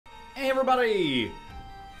everybody!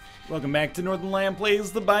 Welcome back to Northern Land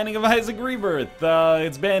Plays The Binding of Isaac Rebirth.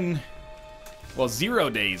 It's been, well, 0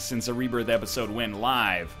 days since a Rebirth episode went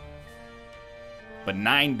live. But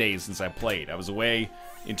 9 days since I played. I was away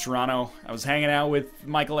in Toronto. I was hanging out with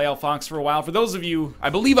Michael A. L. Fox for a while. For those of you, I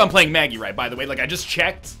believe I'm playing Maggie right, by the way. Like, I just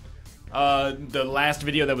checked the last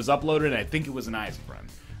video that was uploaded, and I think it was an Isaac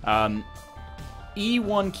run.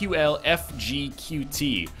 E1QL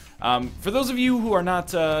FGQT. For those of you who are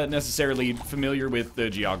not necessarily familiar with the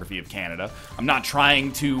geography of Canada, I'm not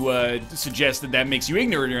trying to suggest that that makes you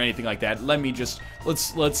ignorant or anything like that.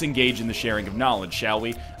 Let's engage in the sharing of knowledge, shall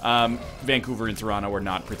we? Vancouver and Toronto are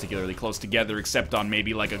not particularly close together, except on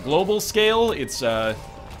maybe like a global scale. It's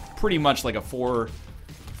pretty much like a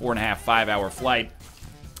 4.5, 5 hour flight.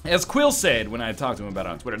 As Quill said when I talked to him about it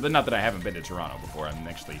on Twitter, not that I haven't been to Toronto before,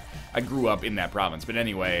 I grew up in that province, but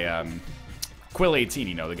anyway, Quill18,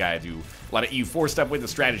 you know, the guy I do a lot of EU4 stuff with, the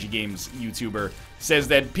strategy games YouTuber, says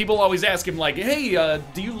that people always ask him, like, hey,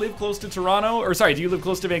 do you live close to Toronto? Or, sorry, do you live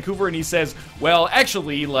close to Vancouver? And he says, well,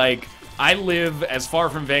 actually, like, I live as far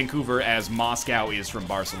from Vancouver as Moscow is from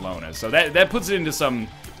Barcelona. So that puts it into some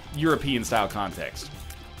European-style context.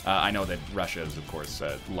 I know that Russia is, of course,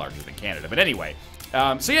 larger than Canada, but anyway.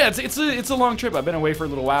 So yeah, it's a long trip. I've been away for a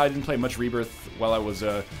little while. I didn't play much Rebirth while I was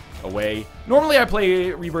away. Normally I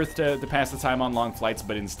play Rebirth to pass the time on long flights,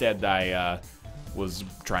 but instead I was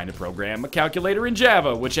trying to program a calculator in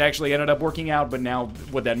Java, which actually ended up working out, but now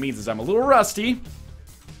what that means is I'm a little rusty.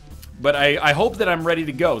 But I hope that I'm ready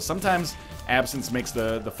to go. Sometimes absence makes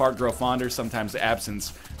the fart grow fonder, sometimes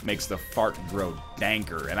absence makes the fart grow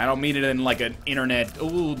danker. And I don't mean it in like an internet,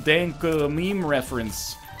 ooh, dank meme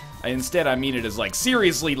reference. Instead, I mean it as, like,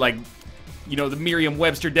 seriously, like, you know, the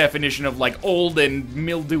Merriam-Webster definition of, like, old and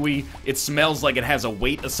mildewy. It smells like it has a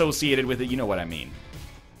weight associated with it. You know what I mean.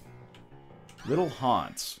 Little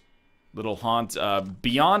haunts. Little haunt,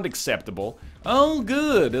 beyond acceptable. Oh,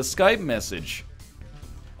 good, a Skype message.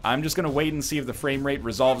 I'm just gonna wait and see if the frame rate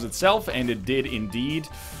resolves itself, and it did indeed.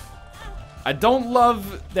 I don't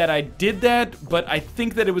love that I did that, but I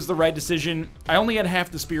think that it was the right decision. I only had half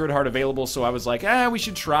the Spirit Heart available, so I was like, we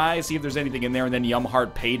should try, see if there's anything in there, and then Yum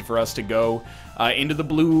Heart paid for us to go into the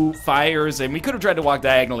blue fires, and we could have tried to walk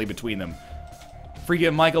diagonally between them.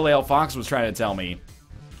 Freaking Michael A. L. Fox was trying to tell me,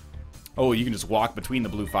 oh, you can just walk between the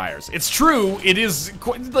blue fires. It's true, it is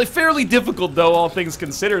like, fairly difficult, though, all things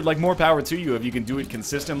considered. Like, more power to you if you can do it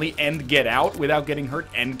consistently and get out without getting hurt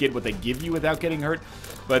and get what they give you without getting hurt.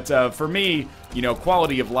 But for me, you know,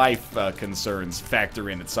 quality of life concerns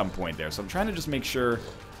factor in at some point there. So I'm trying to just make sure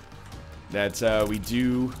that we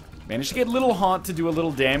do manage to get Little Haunt to do a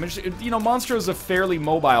little damage. You know, Monstro's a fairly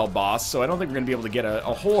mobile boss, so I don't think we're going to be able to get a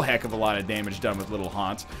whole heck of a lot of damage done with Little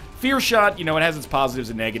Haunt. Fear Shot, you know, it has its positives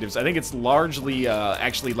and negatives. I think it's largely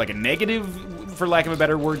actually like a negative, for lack of a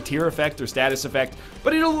better word, tier effect or status effect.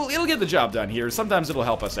 But it'll get the job done here. Sometimes it'll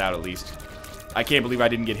help us out at least. I can't believe I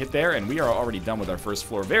didn't get hit there, and we are already done with our first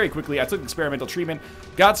floor very quickly. I took experimental treatment,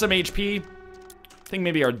 got some HP. I think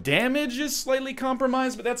maybe our damage is slightly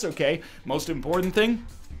compromised, but that's okay. Most important thing,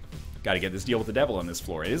 got to get this deal with the devil on this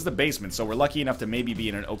floor. It is the basement, so we're lucky enough to maybe be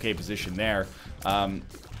in an okay position there. I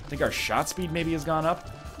think our shot speed maybe has gone up.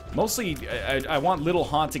 Mostly, I want Little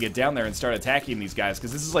Haunt to get down there and start attacking these guys,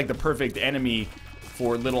 because this is like the perfect enemy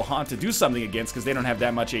for Little Haunt to do something against, because they don't have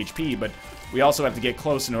that much HP, but we also have to get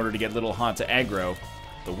close in order to get Little Haunt to aggro.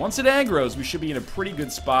 But once it aggroes, we should be in a pretty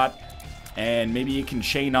good spot, and maybe it can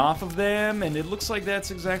chain off of them, and it looks like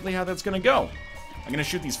that's exactly how that's going to go. I'm going to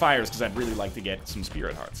shoot these fires, because I'd really like to get some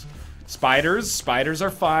Spirit Hearts. Spiders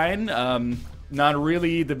are fine. Not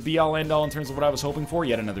really the be-all, end-all in terms of what I was hoping for.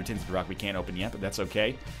 Yet another Tinted Rock we can't open yet, but that's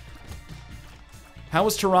okay. How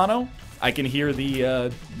was Toronto? I can hear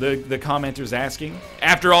the commenters asking.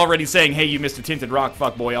 After already saying, hey, you missed a Tinted Rock,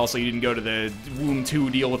 fuckboy. Also, you didn't go to the Womb 2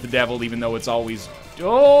 deal with the devil, even though it's always...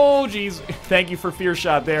 Oh, jeez. Thank you for Fear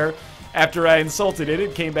Shot there. After I insulted it,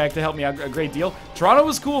 it came back to help me out a great deal. Toronto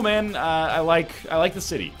was cool, man. I like the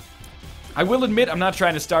city. I will admit, I'm not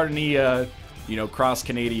trying to start any, you know,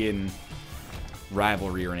 cross-Canadian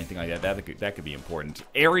rivalry or anything like that. That could be important.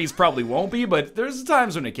 Aries probably won't be, but there's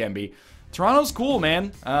times when it can be. Toronto's cool,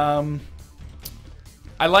 man. I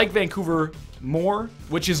like Vancouver more,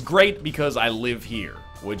 which is great because I live here,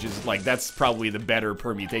 which is, like, that's probably the better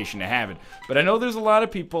permutation to have it. But I know there's a lot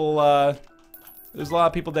of people,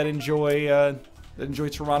 that enjoy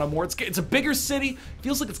Toronto more. It's a bigger city.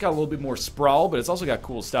 Feels like it's got a little bit more sprawl, but it's also got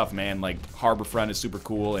cool stuff, man. Like, Harborfront is super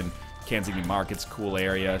cool, and Kensington Market's a cool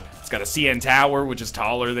area. It's got a CN Tower, which is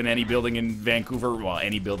taller than any building in Vancouver. Well,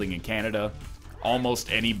 any building in Canada.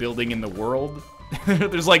 Almost any building in the world.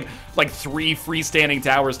 There's like 3 freestanding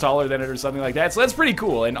towers taller than it or something like that. So that's pretty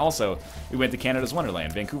cool. And also, we went to Canada's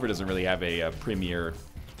Wonderland. Vancouver doesn't really have a premier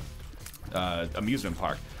amusement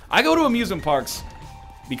park. I go to amusement parks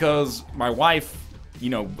because my wife, you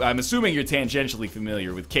know, I'm assuming you're tangentially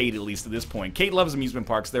familiar with Kate, at least at this point. Kate loves amusement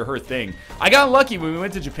parks. They're her thing. I got lucky when we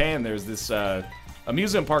went to Japan. There's this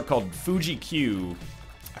amusement park called Fuji Q.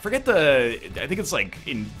 I forget I think it's like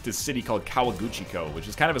in this city called Kawaguchiko, which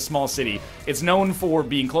is kind of a small city. It's known for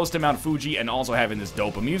being close to Mount Fuji and also having this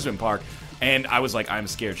dope amusement park. And I was like, I'm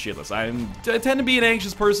scared shitless. I tend to be an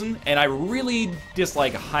anxious person, and I really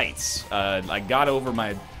dislike heights. I got over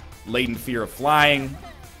my latent fear of flying.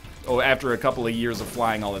 After a couple of years of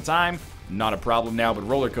flying all the time. Not a problem now, but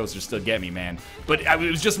roller coasters still get me, man. But it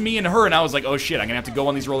was just me and her, and I was like, oh shit, I'm gonna have to go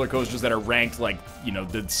on these roller coasters that are ranked like, you know,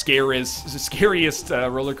 the scariest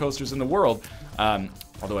roller coasters in the world.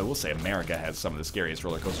 Although I will say America has some of the scariest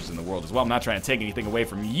roller coasters in the world as well. I'm not trying to take anything away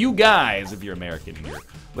from you guys if you're American and you're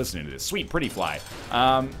listening to this. Sweet, pretty fly.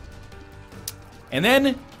 And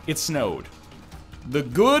then it snowed. The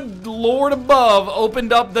good Lord above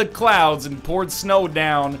opened up the clouds and poured snow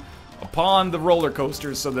down upon the roller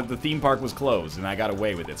coasters so that the theme park was closed, and I got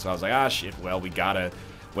away with it. So I was like, ah, shit, well, we gotta,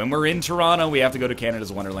 when we're in Toronto, we have to go to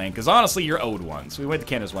Canada's Wonderland, because honestly, you're owed one. So we went to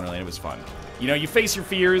Canada's Wonderland, it was fun. You know, you face your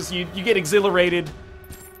fears, you get exhilarated.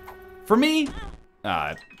 For me,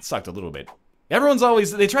 it sucked a little bit. Everyone's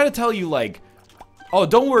always, they try to tell you, like, oh,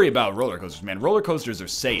 don't worry about roller coasters, man. Roller coasters are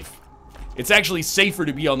safe. It's actually safer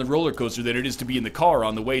to be on the roller coaster than it is to be in the car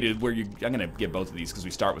on the way to where you, I'm gonna get both of these because we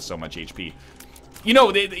start with so much HP. You know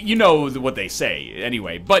what they say,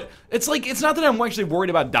 anyway. But it's like, it's not that I'm actually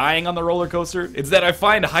worried about dying on the roller coaster. It's that I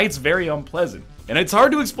find heights very unpleasant. And it's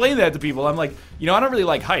hard to explain that to people. I'm like, you know, I don't really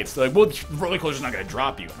like heights. They're like, well, the roller coaster's not gonna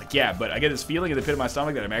drop you. I'm like, yeah, but I get this feeling in the pit of my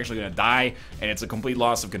stomach that I'm actually gonna die, and it's a complete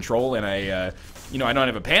loss of control, and you know, I don't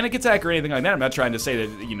have a panic attack or anything like that. I'm not trying to say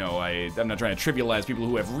that, you know, I'm not trying to trivialize people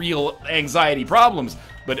who have real anxiety problems,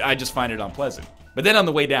 but I just find it unpleasant. But then on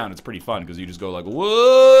the way down, it's pretty fun, because you just go like,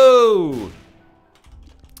 whoa!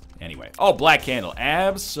 Anyway. Oh, Black Candle.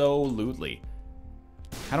 Absolutely.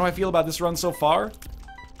 How do I feel about this run so far?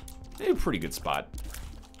 A pretty good spot.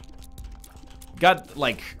 Got,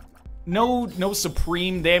 like, no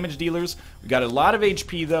supreme damage dealers. We got a lot of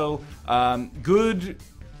HP, though. Good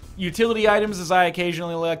utility items, as I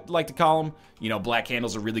occasionally like to call them. You know, Black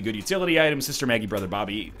Candle's a really good utility item. Sister Maggie, Brother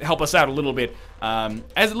Bobby help us out a little bit.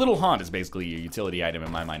 As a Little Haunt is basically a utility item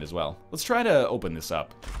in my mind as well. Let's try to open this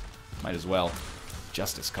up. Might as well.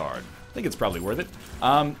 Justice card. I think it's probably worth it.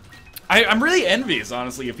 I'm really envious,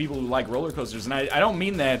 honestly, of people who like roller coasters, and I don't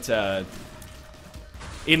mean that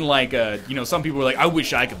in like, you know, some people are like, I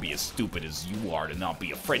wish I could be as stupid as you are to not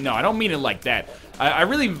be afraid. No, I don't mean it like that. I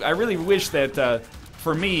really wish that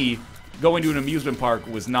for me, going to an amusement park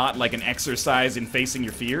was not like an exercise in facing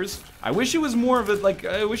your fears. I wish it was more of a, like,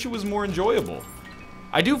 I wish it was more enjoyable.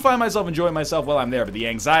 I do find myself enjoying myself while I'm there, but the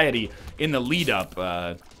anxiety in the lead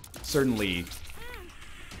up certainly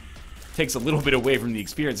takes a little bit away from the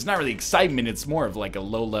experience. It's not really excitement, it's more of like a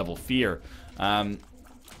low-level fear. I'm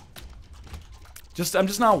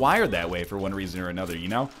just not wired that way for one reason or another, you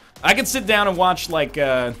know? I could sit down and watch, like,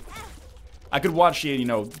 I could watch, you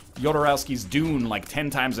know, Jodorowsky's Dune, like, 10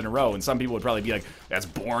 times in a row, and some people would probably be like, that's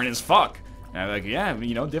boring as fuck. And I'm like, yeah,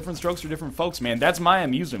 you know, different strokes for different folks, man. That's my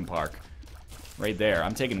amusement park. Right there.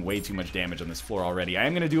 I'm taking way too much damage on this floor already. I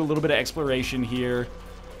am going to do a little bit of exploration here.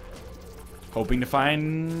 Hoping to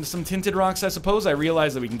find some tinted rocks, I suppose. I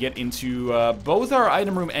realize that we can get into both our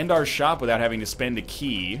item room and our shop without having to spend a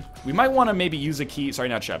key. We might want to maybe use a key, sorry,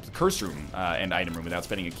 not shop, the curse room and item room without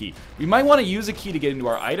spending a key. We might want to use a key to get into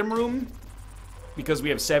our item room because we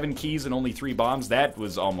have 7 keys and only 3 bombs. That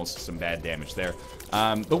was almost some bad damage there.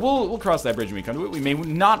 But we'll cross that bridge when we come to it. We may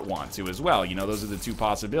not want to as well. You know, those are the 2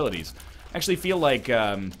 possibilities. I actually feel like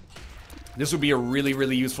this would be a really,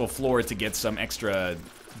 really useful floor to get some extra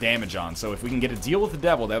damage on. So if we can get a deal with the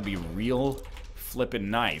devil, that would be real flippin'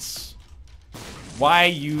 nice. Why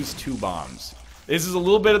use 2 bombs? This is a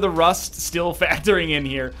little bit of the rust still factoring in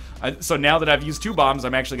here. So now that I've used 2 bombs,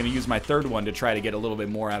 I'm actually going to use my 3rd one to try to get a little bit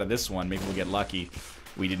more out of this one. Maybe we'll get lucky.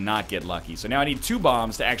 We did not get lucky. So now I need 2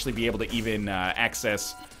 bombs to actually be able to even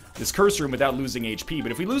access this curse room without losing HP.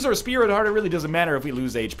 But if we lose our spirit heart, it really doesn't matter if we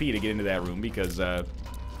lose HP to get into that room, because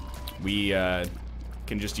we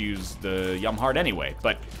can just use the Yum Heart anyway.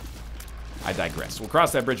 But I digress. We'll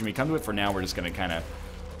cross that bridge when we come to it. For now, we're just going to kind of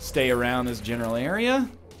stay around this general area.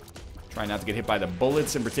 Try not to get hit by the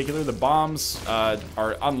bullets in particular. The bombs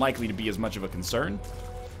are unlikely to be as much of a concern.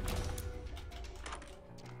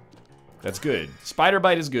 That's good. Spider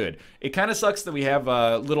Bite is good. It kind of sucks that we have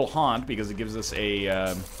Little Haunt because it gives us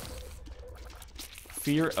a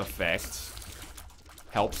fear effect.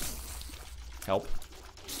 Help. Help.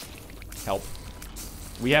 Help.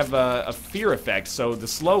 We have a fear effect, so the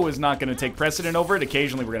slow is not going to take precedent over it.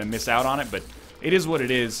 Occasionally we're going to miss out on it, but it is what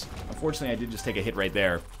it is. Unfortunately, I did just take a hit right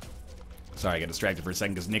there. Sorry, I got distracted for a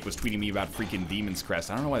second because Nick was tweeting me about freaking Demon's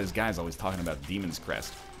Crest. I don't know why this guy's always talking about Demon's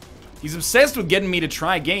Crest. He's obsessed with getting me to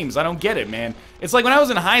try games. I don't get it, man. It's like when I was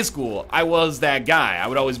in high school, I was that guy. I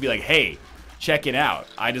would always be like, hey, check it out.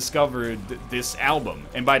 I discovered this album.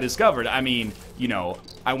 And by discovered, I mean, you know,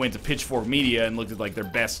 I went to Pitchfork Media and looked at like their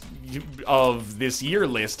best of this year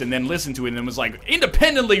list and then listened to it and was like,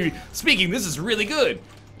 independently speaking, this is really good.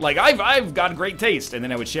 Like, I've got great taste. And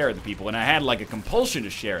then I would share it to people. And I had like a compulsion to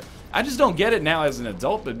share it. I just don't get it now as an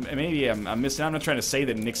adult, but maybe I'm missing out. I'm not trying to say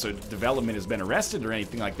that Nick's development has been arrested or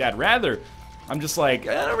anything like that. Rather, I'm just like,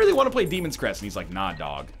 I don't really want to play Demon's Crest. And he's like, nah,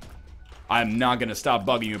 dog. I'm not going to stop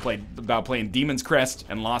bugging you about playing Demon's Crest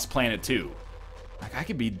and Lost Planet 2. Like, I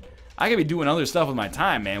could be doing other stuff with my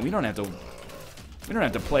time, man. We don't have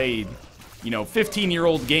to play, you know,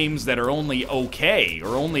 15-year-old games that are only okay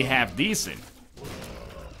or only half decent.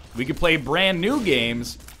 We could play brand new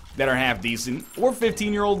games that are half decent, or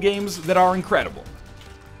 15-year-old games that are incredible.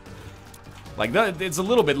 Like, it's a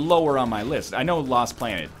little bit lower on my list. I know Lost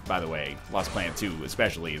Planet, by the way, Lost Planet 2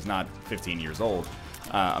 especially, is not 15 years old.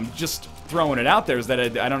 I'm just throwing it out there is that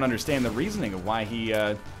I don't understand the reasoning of why he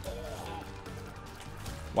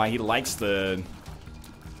likes to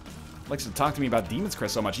talk to me about Demon's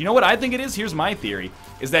Crest so much. You know what I think it is? Here's my theory,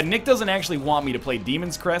 is that Nick doesn't actually want me to play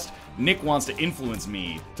Demon's Crest. Nick wants to influence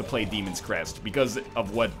me to play Demon's Crest because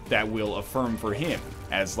of what that will affirm for him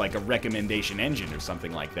as like a recommendation engine or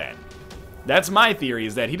something like that. That's my theory,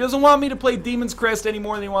 is that he doesn't want me to play Demon's Crest any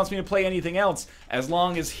more than he wants me to play anything else, as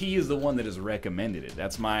long as he is the one that has recommended it.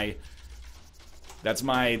 That's my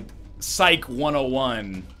Psych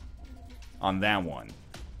 101 on that one.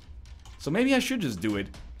 So maybe I should just do it.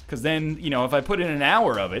 Because then, you know, if I put in an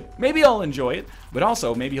hour of it, maybe I'll enjoy it, but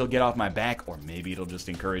also maybe he'll get off my back, or maybe it'll just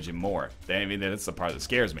encourage him more. I mean, that's the part that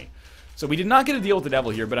scares me. So we did not get a deal with the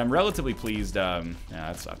devil here, but I'm relatively pleased. Yeah,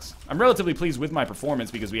 that sucks. I'm relatively pleased with my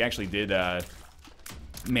performance because we actually did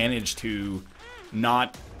manage to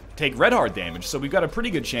not take red heart damage. So we've got a pretty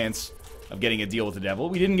good chance of getting a deal with the devil.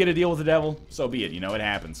 We didn't get a deal with the devil, so be it. You know, it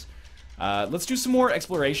happens. Let's do some more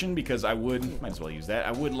exploration because might as well use that.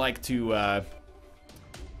 I would like to...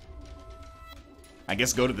 I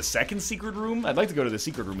guess go to the second secret room? I'd like to go to the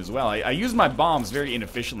secret room as well. I used my bombs very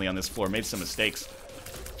inefficiently on this floor, made some mistakes.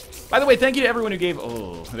 By the way, thank you to everyone who gave...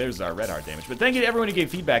 Oh, there's our red heart damage. But thank you to everyone who gave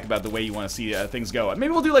feedback about the way you want to see things go.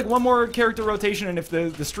 Maybe we'll do like one more character rotation, and if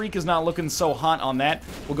the streak is not looking so hot on that,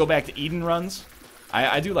 we'll go back to Eden runs.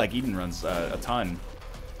 I do like Eden runs a ton.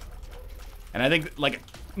 And I think, like,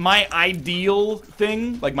 my ideal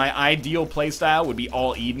thing, like my ideal playstyle would be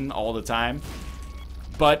all Eden all the time.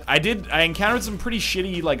 But I encountered some pretty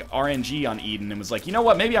shitty, like, RNG on Eden and was like, you know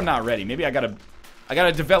what, maybe I'm not ready. Maybe I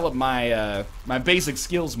gotta develop my, my basic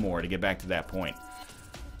skills more to get back to that point.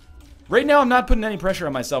 Right now, I'm not putting any pressure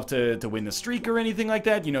on myself to win the streak or anything like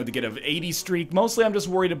that, you know, to get an 80 streak. Mostly, I'm just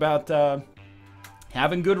worried about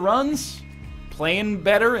having good runs, playing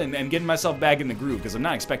better, and getting myself back in the groove, because I'm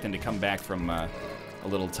not expecting to come back from a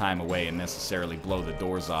little time away and necessarily blow the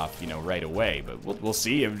doors off, you know, right away. But we'll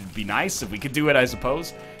see. It would be nice if we could do it, I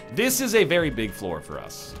suppose. This is a very big floor for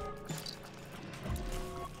us.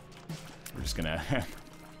 We're just gonna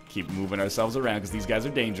keep moving ourselves around because these guys are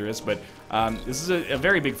dangerous. But this is a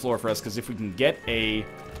very big floor for us because if we can get a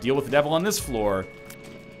deal with the devil on this floor,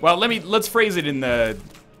 well, let's phrase it in the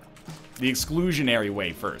exclusionary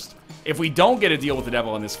way first. If we don't get a deal with the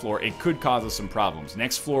devil on this floor, it could cause us some problems.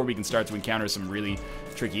 Next floor, we can start to encounter some really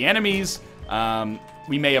tricky enemies.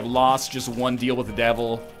 We may have lost just one deal with the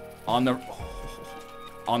devil on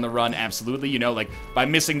the run, absolutely. You know, like, by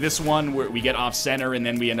missing this one, we get off-center, and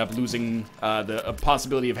then we end up losing the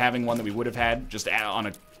possibility of having one that we would have had, just on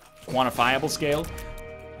a quantifiable scale.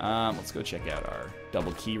 Let's go check out our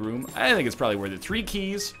double key room. I think it's probably worth it. 3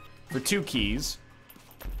 keys for 2 keys.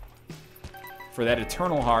 For that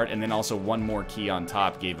Eternal Heart, and then also one more key on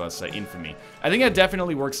top gave us Infamy. I think that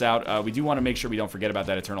definitely works out. We do want to make sure we don't forget about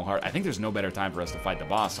that Eternal Heart. I think there's no better time for us to fight the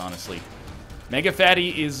boss, honestly. Mega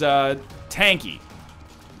Fatty is tanky.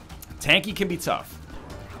 Tanky can be tough.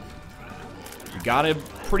 We gotta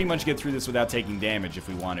pretty much get through this without taking damage if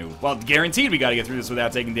we want to. Well, guaranteed we gotta get through this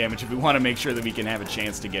without taking damage if we want to make sure that we can have a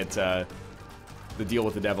chance to get the deal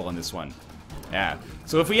with the devil on this one. Yeah.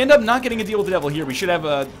 So if we end up not getting a deal with the devil here, we should have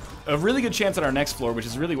a really good chance on our next floor, which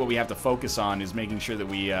is really what we have to focus on, is making sure that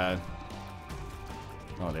we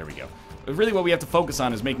Oh, there we go. But really what we have to focus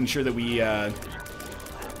on is making sure that we,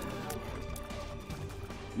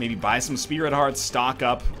 maybe buy some Spirit Hearts, stock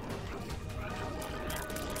up.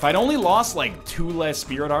 If I'd only lost, like, 2 less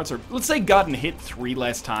Spirit Hearts, or let's say gotten hit 3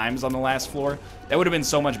 less times on the last floor, that would have been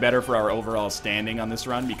so much better for our overall standing on this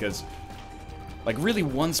run, because, like, really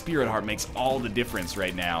 1 Spirit Heart makes all the difference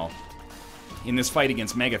right now in this fight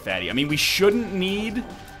against Mega Fatty. I mean, we shouldn't need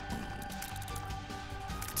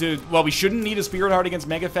well, we shouldn't need a Spirit Heart against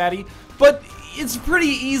Mega Fatty, but it's pretty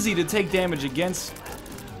easy to take damage against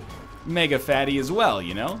Mega Fatty as well,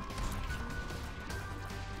 you know?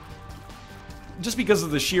 Just because of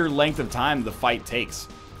the sheer length of time the fight takes.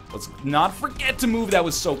 Let's not forget to move. That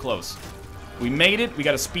was so close. We made it. We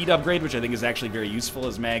got a speed upgrade, which I think is actually very useful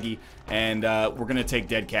as Maggie, and we're going to take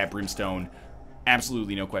Dead Cat Brimstone.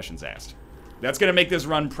 Absolutely no questions asked. That's going to make this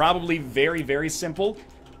run probably very, very simple,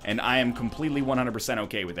 and I am completely 100%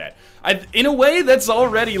 okay with that. In a way, that's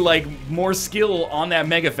already, like, more skill on that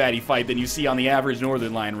Mega Fatty fight than you see on the average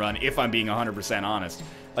Northern Line run, if I'm being 100% honest.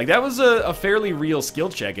 Like, that was a fairly real skill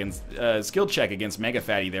check against Mega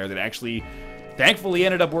Fatty there that actually, thankfully,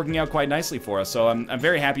 ended up working out quite nicely for us. So I'm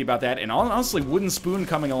very happy about that. And honestly, Wooden Spoon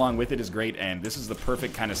coming along with it is great, and this is the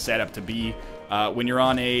perfect kind of setup to be when you're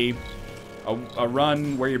on a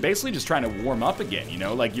run where you're basically just trying to warm up again, you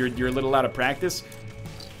know? Like, you're a little out of practice.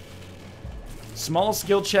 Small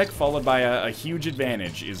skill check followed by a huge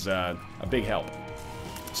advantage is a big help.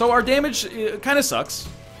 So our damage kind of sucks,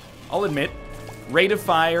 I'll admit. Rate of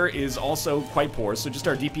fire is also quite poor, so just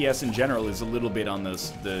our DPS in general is a little bit on the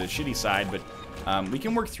shitty side, but we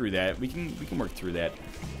can work through that. We can work through that.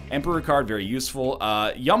 Emperor card, very useful.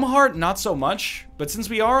 Yumheart, not so much, but since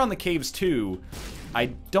we are on the caves too, I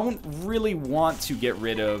don't really want to get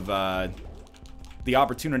rid of the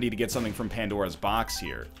opportunity to get something from Pandora's box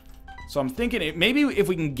here. So I'm thinking maybe if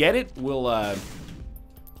we can get it, we'll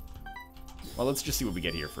well, let's just see what we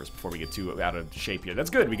get here first before we get too out of shape here. That's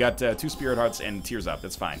good. We got 2 Spirit Hearts and Tears Up.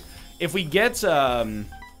 That's fine. If we get 4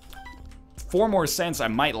 more cents, I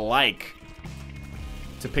might like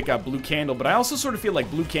to pick up Blue Candle, but I also sort of feel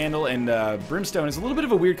like Blue Candle and Brimstone is a little bit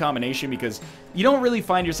of a weird combination because you don't really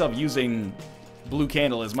find yourself using Blue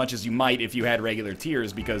Candle as much as you might if you had regular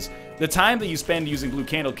Tears, because the time that you spend using Blue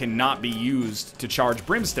Candle cannot be used to charge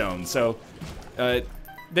Brimstone. So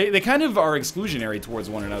they kind of are exclusionary towards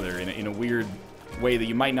one another in a weird way that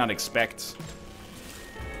you might not expect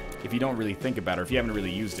if you don't really think about it, or if you haven't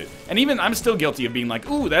really used it. And even I'm still guilty of being like,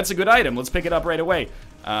 ooh, that's a good item, let's pick it up right away.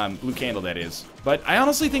 Blue Candle, that is. But I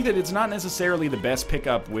honestly think that it's not necessarily the best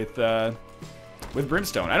pickup with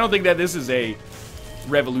Brimstone. I don't think that this is a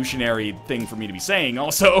revolutionary thing for me to be saying.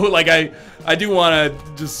 Also, like, I do want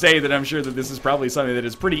to just say that I'm sure that this is probably something that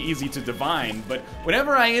is pretty easy to divine, but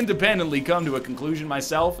whenever I independently come to a conclusion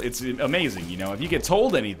myself, it's amazing, you know? If you get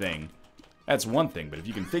told anything, that's one thing, but if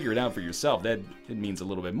you can figure it out for yourself, it means a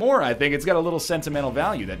little bit more. I think it's got a little sentimental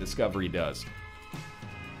value, that discovery does.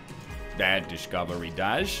 That discovery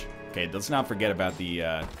does. Okay, let's not forget about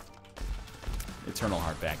the Eternal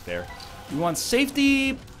Heart back there. We want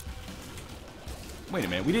safety. Wait a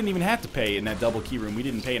minute, we didn't even have to pay in that double key room. We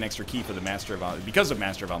didn't pay an extra key for the Master of because of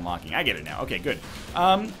Master of Unlocking. I get it now. Okay, good.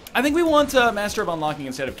 I think we want Master of Unlocking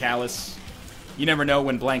instead of Callus. You never know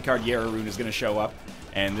when Blank Card Yararune is going to show up,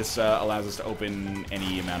 and this allows us to open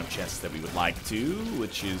any amount of chests that we would like to,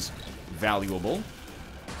 which is valuable.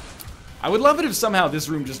 I would love it if somehow this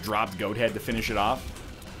room just dropped Goathead to finish it off.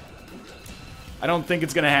 I don't think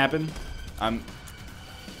it's going to happen. I'm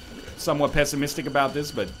somewhat pessimistic about this,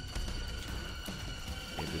 but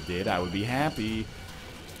if it did, I would be happy.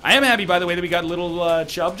 I am happy, by the way, that we got Little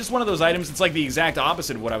Chub. Just one of those items. It's like the exact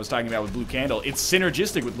opposite of what I was talking about with Blue Candle. It's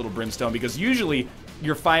synergistic with Little Brimstone because usually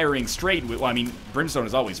you're firing straight with, well, I mean, Brimstone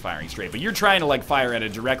is always firing straight, but you're trying to, like, fire at a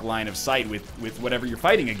direct line of sight with whatever you're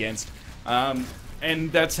fighting against.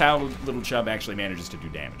 And that's how Little Chub actually manages to do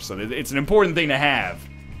damage. So it's an important thing to have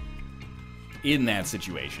in that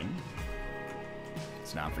situation.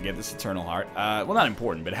 Let's not forget this Eternal Heart. Well, not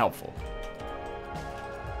important, but helpful.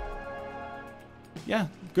 Yeah,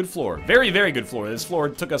 good floor. Very, very good floor. This floor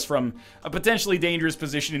took us from a potentially dangerous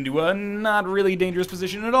position into a not really dangerous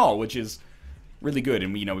position at all, which is really good.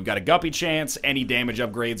 And, you know, we've got a Guppy chance. Any damage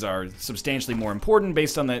upgrades are substantially more important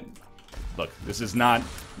based on that. Look, this is not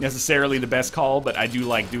necessarily the best call, but I do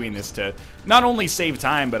like doing this to not only save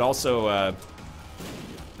time, but also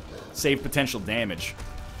save potential damage.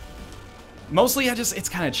 Mostly, it's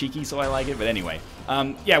kind of cheeky, so I like it, but anyway.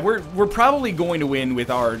 Yeah, we're probably going to win with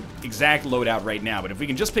our exact loadout right now, but if we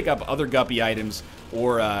can just pick up other Guppy items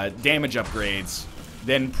or damage upgrades,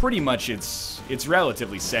 then pretty much it's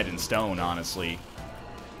relatively set in stone, honestly.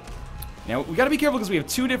 Now, we gotta be careful because we have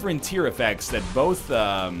two different tier effects that both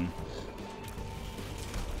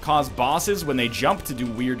cause bosses when they jump to do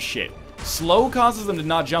weird shit. Slow causes them to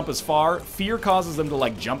not jump as far. Fear causes them to,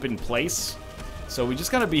 like, jump in place. So we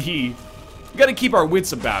just gotta be... We gotta keep our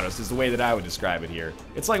wits about us, is the way that I would describe it here.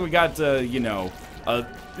 It's like we got, you know,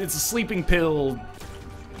 it's a sleeping pill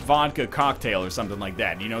vodka cocktail or something like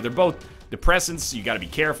that. You know, they're both depressants, so you gotta be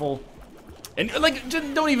careful. And, like,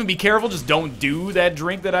 just don't even be careful, just don't do that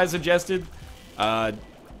drink that I suggested.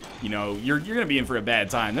 You know, you're gonna be in for a bad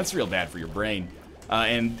time. That's real bad for your brain.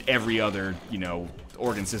 And every other, you know,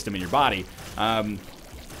 organ system in your body. I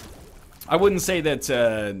wouldn't say that,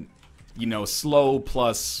 you know, slow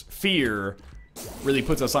plus fear really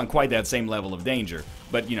puts us on quite that same level of danger.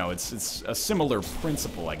 But, you know, it's a similar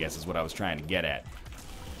principle, I guess, is what I was trying to get at.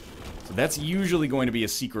 So that's usually going to be a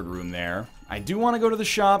secret room there. I do want to go to the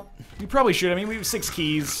shop. We probably should. I mean, we have 6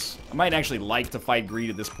 keys. I might actually like to fight greed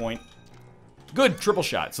at this point. Good, triple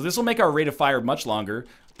shot. So this will make our rate of fire much longer,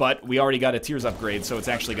 but we already got a tiers upgrade, so it's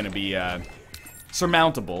actually going to be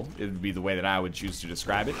surmountable. It would be the way that I would choose to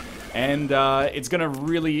describe it. And it's going to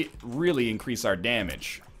really, really increase our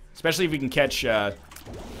damage. Especially if we can catch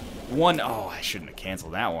one... Oh, I shouldn't have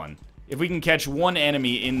canceled that one. If we can catch one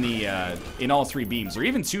enemy in the in all 3 beams, or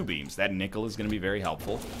even 2 beams, that nickel is going to be very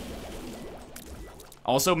helpful.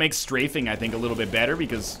 Also makes strafing, I think, a little bit better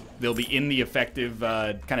because they'll be in the effective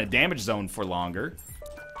kind of damage zone for longer.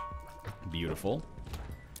 Beautiful.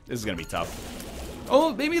 This is going to be tough.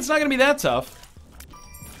 Oh, maybe it's not going to be that tough.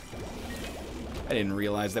 I didn't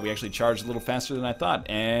realize that we actually charged a little faster than I thought.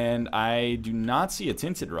 And I do not see a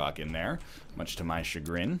tinted rock in there, much to my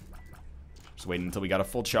chagrin. Just waiting until we got a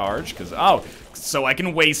full charge, because, oh, so I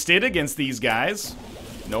can waste it against these guys.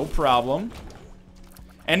 No problem.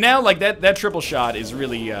 And now, like, that triple shot is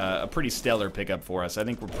really a pretty stellar pickup for us. I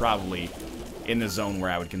think we're probably in the zone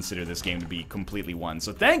where I would consider this game to be completely won.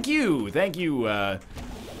 So thank you,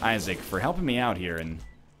 Isaac, for helping me out here and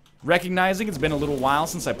recognizing it's been a little while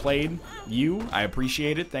since I played you. I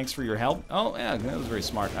appreciate it. Thanks for your help. Oh, yeah, that was a very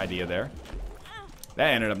smart idea there.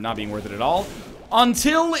 That ended up not being worth it at all.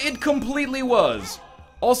 Until it completely was.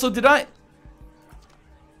 Also, did I...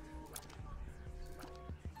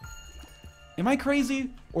 Am I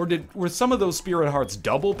crazy? Or were some of those Spirit Hearts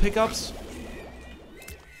double pickups?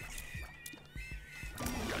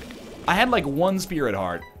 I had like 1 Spirit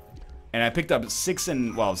Heart. And I picked up 6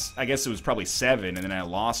 and, well, I guess it was probably 7, and then I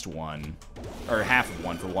lost 1. Or half of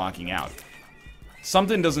 1 for walking out.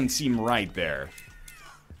 Something doesn't seem right there.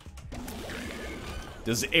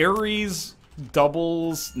 Does Ares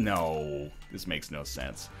doubles? No. This makes no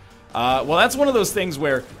sense. Well, that's one of those things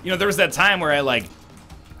where, you know, there was that time where I, like,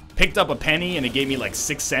 picked up a penny and it gave me, like,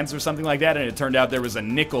 6 cents or something like that, and it turned out there was a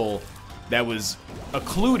nickel that was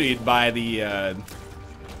occluded by the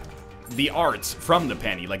arts from the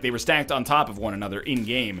penny. Like, they were stacked on top of one another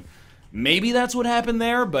in-game. Maybe that's what happened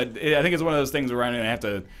there, but I think it's one of those things where I'm going to have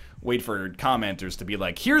to wait for commenters to be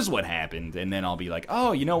like, here's what happened, and then I'll be like,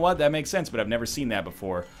 oh, you know what, that makes sense, but I've never seen that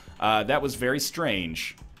before. That was very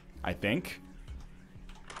strange, I think.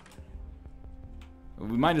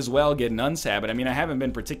 We might as well get an unsab, but I mean, I haven't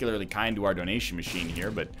been particularly kind to our donation machine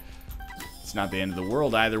here, but it's not the end of the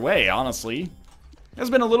world either way, honestly. It's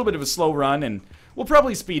been a little bit of a slow run, and we'll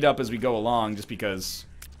probably speed up as we go along, just because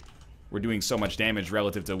we're doing so much damage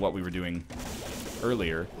relative to what we were doing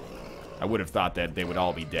earlier. I would have thought that they would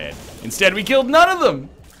all be dead. Instead, we killed none of them!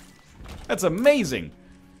 That's amazing!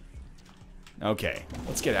 Okay,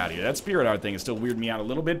 let's get out of here. That Spirit Heart thing is still weirding me out a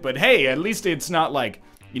little bit, but hey, at least it's not like,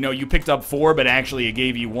 you know, you picked up 4, but actually it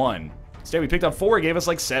gave you 1. Instead, we picked up 4, it gave us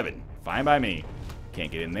like 7. Fine by me.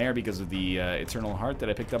 Can't get in there because of the Eternal Heart that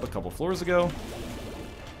I picked up a couple floors ago.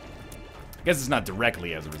 I guess it's not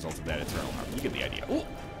directly as a result of that Eternal Heart. You get the idea. Ooh,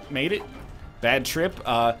 made it. Bad trip.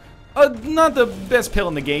 Not the best pill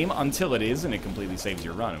in the game until it is, and it completely saves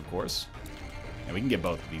your run, of course. And we can get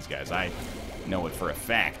both of these guys. I know it for a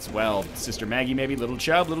fact. Well, Sister Maggie, maybe. Little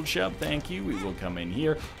Chub, thank you. We will come in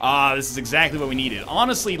here. This is exactly what we needed.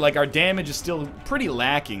 Honestly, like, our damage is still pretty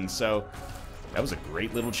lacking, so that was a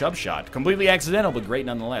great little Chub shot. Completely accidental, but great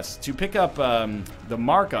nonetheless. To pick up the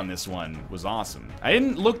mark on this one was awesome. I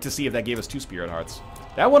didn't look to see if that gave us 2 Spirit Hearts.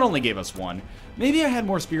 That one only gave us 1. Maybe I had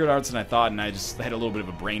more Spirit Hearts than I thought, and I just had a little bit of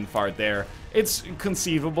a brain fart there. It's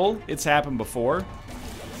conceivable. It's happened before.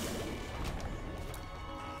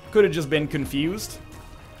 Could have just been confused.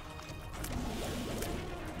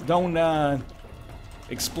 Don't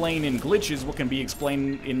explain in glitches what can be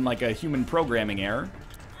explained in, like, a human programming error.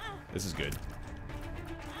 This is good.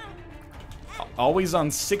 Always on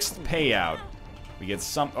 6th payout. We get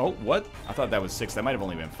some... Oh, what? I thought that was 6. That might have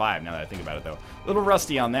only been 5 now that I think about it, though. A little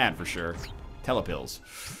rusty on that, for sure. Telepills.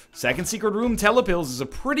 Second secret room, Telepills is a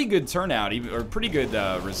pretty good turnout, or pretty good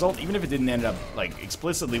result, even if it didn't end up, like,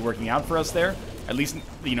 explicitly working out for us there. At least,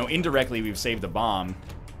 you know, indirectly we've saved the bomb.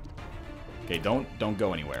 Okay, don't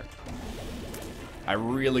go anywhere. I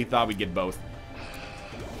really thought we'd get both.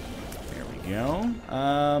 There we go.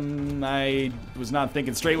 I was not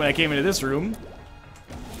thinking straight when I came into this room.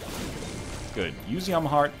 Good. Use Yum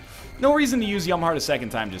Heart. No reason to use Yum Heart a second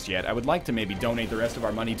time just yet. I would like to maybe donate the rest of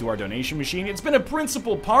our money to our donation machine. It's been a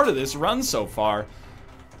principal part of this run so far.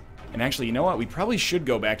 And actually, you know what? We probably should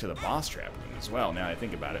go back to the boss trap room as well, now that I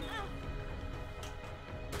think about it.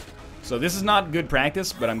 So this is not good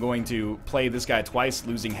practice, but I'm going to play this guy twice,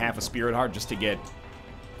 losing half a Spirit Heart just to get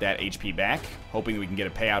that HP back. Hoping that we can get a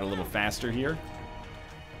payout a little faster here.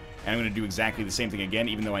 And I'm going to do exactly the same thing again,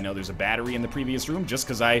 even though I know there's a battery in the previous room, just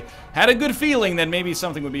because I had a good feeling that maybe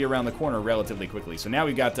something would be around the corner relatively quickly. So now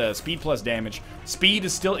we've got speed plus damage. Speed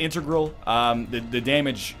is still integral. The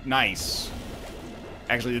damage, nice.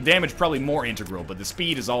 Actually, the damage probably more integral, but the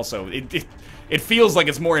speed is also... It feels like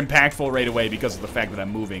it's more impactful right away because of the fact that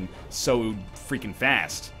I'm moving so freaking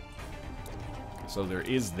fast. So there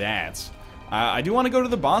is that. I do want to go to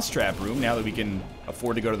the boss trap room now that we can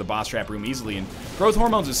afford to go to the boss trap room easily. And growth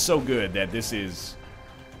hormones is so good that this is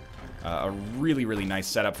a really, really nice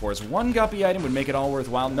setup for us. One guppy item would make it all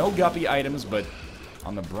worthwhile. No guppy items, but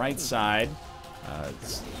on the bright side,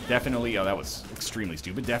 it's definitely... Oh, that was extremely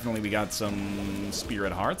stupid. Definitely we got some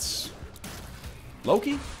Spirit Hearts.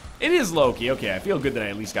 Loki? It is Loki. Okay, I feel good that I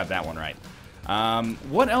at least got that one right.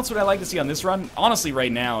 What else would I like to see on this run? Honestly,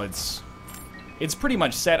 right now, it's pretty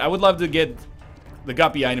much set. I would love to get the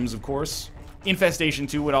guppy items, of course. Infestation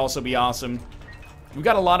 2 would also be awesome. We've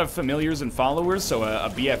got a lot of familiars and followers, so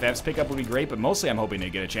a BFFs pickup would be great, but mostly I'm hoping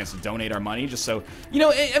to get a chance to donate our money, just so... You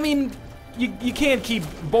know, I mean, you can't keep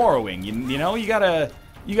borrowing, you know? You gotta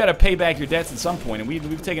pay back your debts at some point, and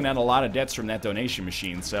we've taken out a lot of debts from that donation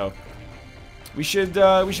machine, so... We should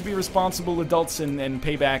be responsible adults and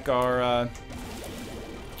pay back our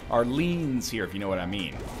liens here, if you know what I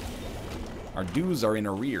mean. Our dues are in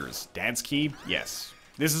arrears. Dad's Key? Yes.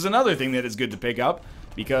 This is another thing that is good to pick up,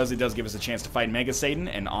 because it does give us a chance to fight Mega Satan,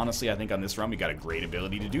 and honestly, I think on this run we got a great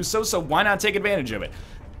ability to do so, so why not take advantage of it?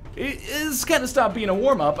 It's kind of stopped being a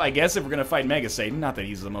warm-up, I guess, if we're going to fight Mega Satan. Not that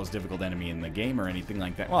he's the most difficult enemy in the game or anything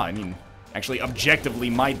like that. Well, I mean, actually, objectively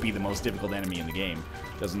might be the most difficult enemy in the game.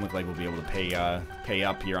 Doesn't look like we'll be able to pay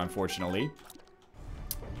up here, unfortunately.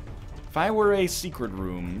 If I were a secret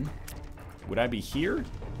room, would I be here?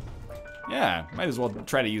 Yeah, might as well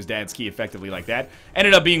try to use Dad's Key effectively like that.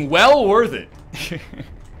 Ended up being well worth it.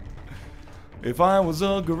 If I was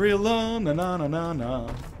a gorilla,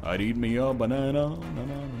 na-na-na-na-na, I'd eat me a banana,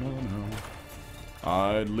 na-na-na-na-na.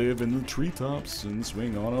 I'd live in the treetops and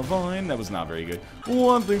swing on a vine. That was not very good.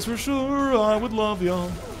 One thing's for sure, I would love ya.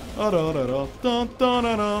 Boom,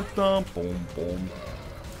 boom.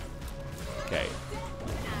 Okay.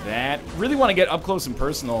 That. Really want to get up close and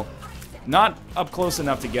personal. Not up close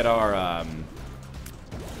enough to get our,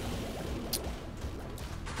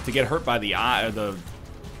 to get hurt by the eye, or the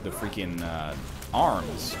freaking,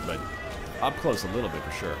 arms, but up close a little bit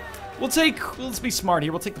for sure. Let's be smart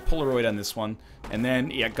here. We'll take the Polaroid on this one. And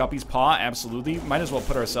then, yeah, Guppy's Paw, absolutely. Might as well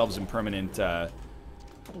put ourselves in permanent,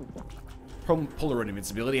 Polaroid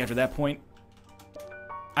invincibility after that point.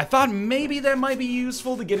 I thought maybe that might be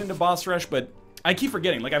useful to get into boss rush, but I keep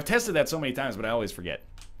forgetting. Like, I've tested that so many times, but I always forget.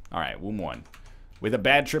 Alright, Womb 1. With a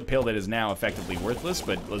bad trip pill that is now effectively worthless,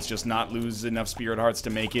 but let's just not lose enough Spirit Hearts to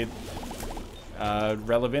make it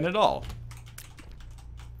relevant at all.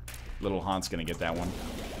 Little Haunt's gonna get that one.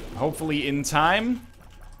 Hopefully in time.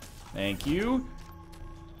 Thank you.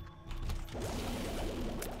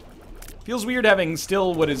 Feels weird having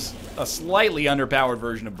still what is a slightly underpowered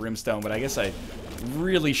version of Brimstone, but I guess I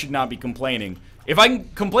really should not be complaining. If I can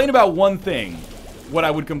complain about one thing, what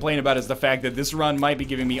I would complain about is the fact that this run might be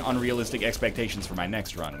giving me unrealistic expectations for my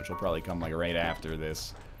next run, which will probably come like right after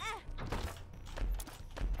this.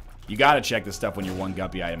 You gotta check this stuff when you're one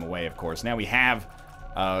Guppy item away, of course. Now we have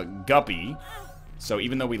Guppy, so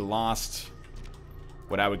even though we lost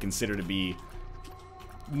what I would consider to be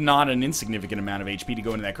not an insignificant amount of HP to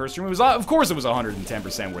go into that curse room, it was, of course it was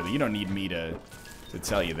 110% worth it. You don't need me to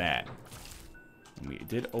tell you that. We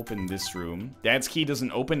did open this room. Dad's Key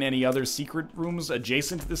doesn't open any other secret rooms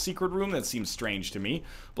adjacent to the secret room. That seems strange to me.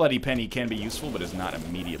 Bloody Penny can be useful, but is not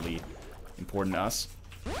immediately important to us.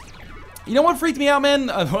 You know what freaked me out, man?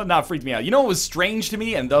 Not freaked me out. You know what was strange to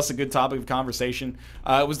me, and thus a good topic of conversation?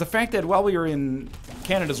 Was the fact that while we were in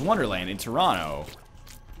Canada's Wonderland in Toronto,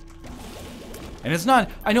 And it's not,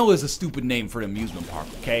 I know it's a stupid name for an amusement park,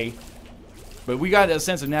 okay? But we got a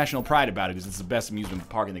sense of national pride about it because it's the best amusement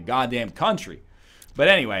park in the goddamn country. But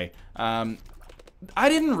anyway, I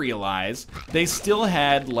didn't realize they still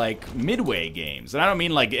had, like, midway games. And I don't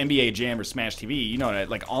mean, like, NBA Jam or Smash TV. You know,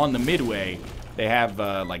 like, on the midway, they have,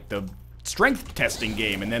 like, the strength testing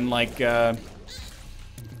game. And then, like,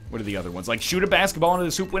 what are the other ones? Like, shoot a basketball into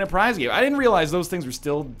the soup, win a prize game. I didn't realize those things were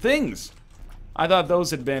still things. I thought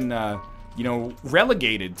those had been, you know,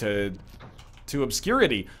 relegated to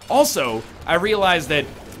obscurity. Also, I realized that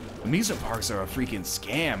amusement parks are a freaking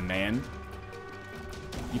scam, man.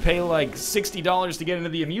 You pay like $60 to get into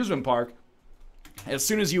the amusement park. As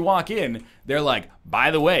soon as you walk in, they're like, by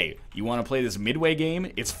the way, you want to play this midway game?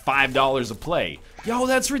 It's $5 a play. Yo,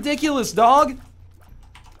 that's ridiculous, dog.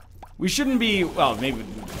 We shouldn't be, well, maybe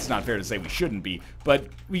it's not fair to say we shouldn't be, but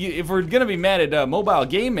if we're going to be mad at mobile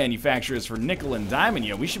game manufacturers for nickel and diming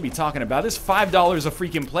you, we should be talking about this $5 a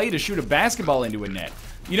freaking play to shoot a basketball into a net.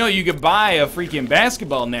 You know, you could buy a freaking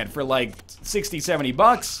basketball net for like 60, 70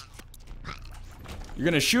 bucks. You're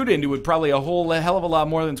going to shoot into it probably a whole hell of a lot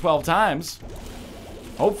more than 12 times.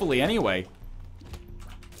 Hopefully, anyway.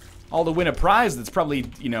 All to win a prize that's probably,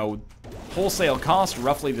 you know, wholesale cost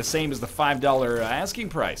roughly the same as the $5 asking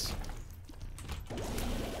price.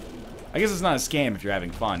 I guess it's not a scam if you're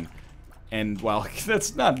having fun. And, well,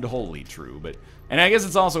 that's not wholly true, but... And I guess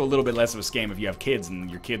it's also a little bit less of a scam if you have kids and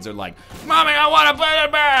your kids are like, Mommy, I want to play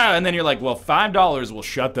the bear! And then you're like, well, $5 will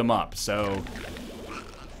shut them up, so...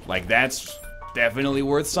 Like, that's definitely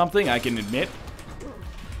worth something, I can admit.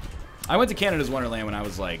 I went to Canada's Wonderland when I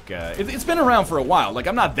was like, it's been around for a while. Like,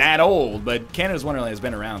 I'm not that old, but Canada's Wonderland has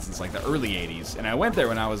been around since like the early 80s. And I went there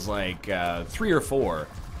when I was like 3 or 4,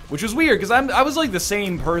 which was weird because I was like the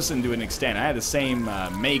same person to an extent. I had the same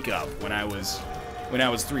makeup when I was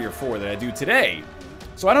 3 or 4 that I do today.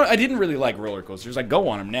 So I didn't really like roller coasters. I go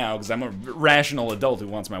on them now because I'm a rational adult who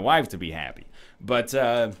wants my wife to be happy. But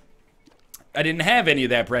I didn't have any of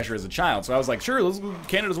that pressure as a child, so I was like, sure, let's go to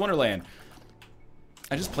Canada's Wonderland.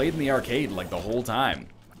 I just played in the arcade like the whole time.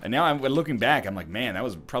 And now I'm looking back, I'm like, man, that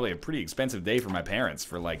was probably a pretty expensive day for my parents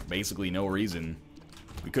for like basically no reason.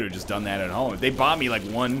 We could have just done that at home. If they bought me like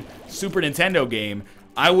one Super Nintendo game,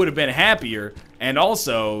 I would have been happier, and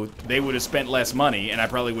also they would have spent less money, and I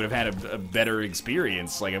probably would have had a better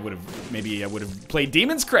experience. Like I would have played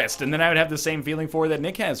Demon's Crest, and then I would have the same feeling for it that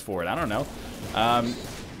Nick has for it. I don't know.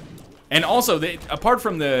 And also, apart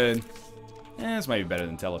from the... this might be better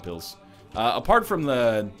than Telepills. Apart from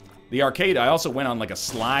the arcade, I also went on like a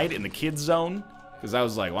slide in the kids zone. Because I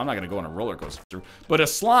was like, well, I'm not going to go on a roller coaster. But a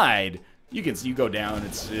slide, you go down,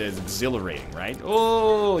 it's exhilarating, right?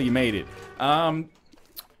 Oh, you made it.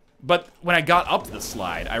 But when I got up the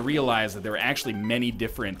slide, I realized that there were actually many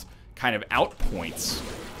different kind of out points.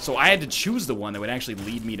 So I had to choose the one that would actually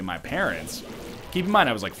lead me to my parents. Keep in mind,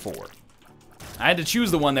 I was like 4. I had to choose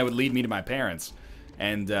the one that would lead me to my parents,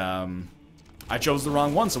 and I chose the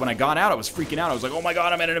wrong one. So when I got out, I was freaking out. I was like, oh my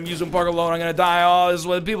god, I'm at an amusement park alone, I'm gonna die, oh, this is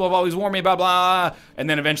what people have always warned me about, blah. And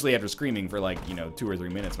then eventually, after screaming for like, you know, 2 or 3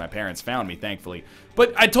 minutes, my parents found me, thankfully.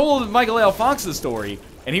 But I told Michael L. Fox the story,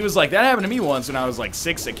 and he was like, that happened to me once when I was like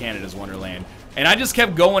 6 at Canada's Wonderland. And I just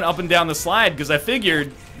kept going up and down the slide, because I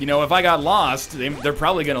figured, you know, if I got lost, they're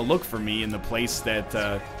probably gonna look for me in the place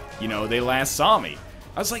that, you know, they last saw me.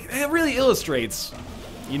 I was like, it really illustrates,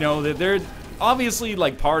 you know, that they're obviously,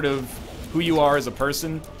 like, part of who you are as a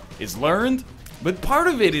person is learned, but part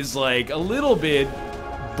of it is, like, a little bit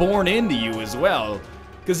born into you as well.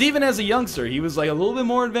 Because even as a youngster, he was, like, a little bit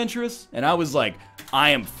more adventurous, and I was like, I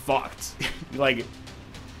am fucked. Like,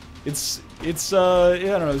 it's, I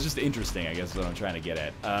don't know, it's just interesting, I guess is what I'm trying to get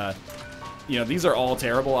at. You know, these are all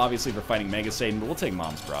terrible, obviously, for fighting Mega Satan, but we'll take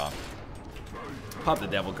Mom's Bra. Pop the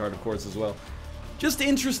Devil card, of course, as well. Just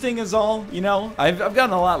interesting is all, you know? I've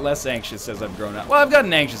gotten a lot less anxious as I've grown up. Well, I've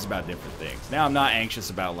gotten anxious about different things. Now I'm not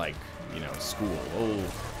anxious about, like, you know, school. Oh,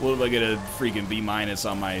 what if I get a freaking B-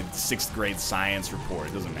 on my 6th grade science report?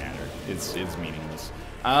 It doesn't matter. It's meaningless.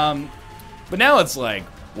 But now it's like,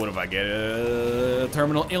 what if I get a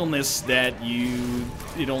terminal illness that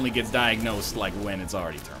it only gets diagnosed, like, when it's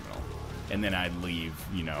already terminal? And then I'd leave,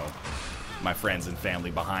 you know, my friends and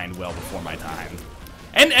family behind well before my time.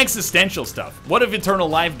 And existential stuff. What if eternal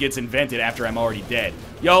life gets invented after I'm already dead?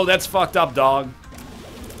 Yo, that's fucked up, dog.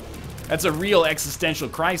 That's a real existential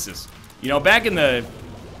crisis. You know, back in the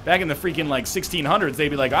freaking like 1600s, they'd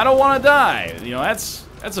be like, I don't want to die. You know, that's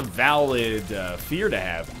a valid fear to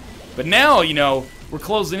have. But now, you know, we're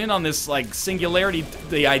closing in on this, like, singularity,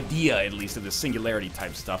 the idea, at least, of this singularity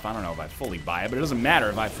type stuff. I don't know if I fully buy it, but it doesn't matter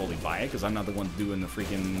if I fully buy it, because I'm not the one doing the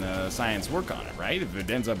freaking science work on it, right? If it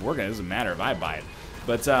ends up working, it doesn't matter if I buy it.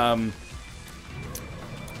 But,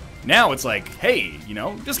 now it's like, hey, you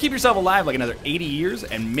know, just keep yourself alive like another 80 years,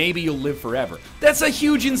 and maybe you'll live forever. That's a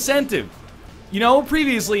huge incentive. You know,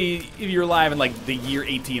 previously, if you're alive in, like, the year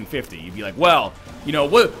 1850, you'd be like, well, you know,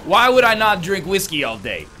 why would I not drink whiskey all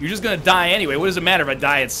day? You're just gonna die anyway. What does it matter if I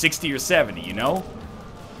die at 60 or 70, you know?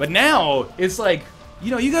 But now, it's like,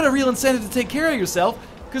 you know, you got a real incentive to take care of yourself,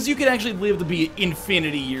 because you can actually live to be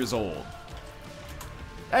infinity years old.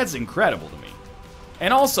 That's incredible to me.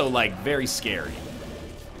 And also, like, very scary.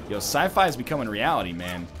 Yo, sci-fi is becoming reality,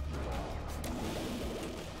 man.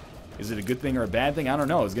 Is it a good thing or a bad thing? I don't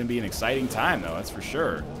know. It's going to be an exciting time, though. That's for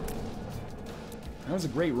sure. That was a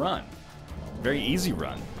great run. Very easy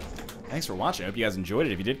run. Thanks for watching. I hope you guys enjoyed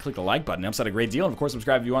it. If you did, click the like button. It helps out a great deal. And, of course,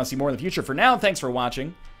 subscribe if you want to see more in the future. For now, thanks for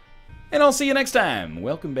watching. And I'll see you next time.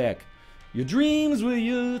 Welcome back. Your dreams were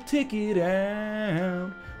your ticket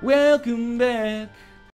out. Welcome back.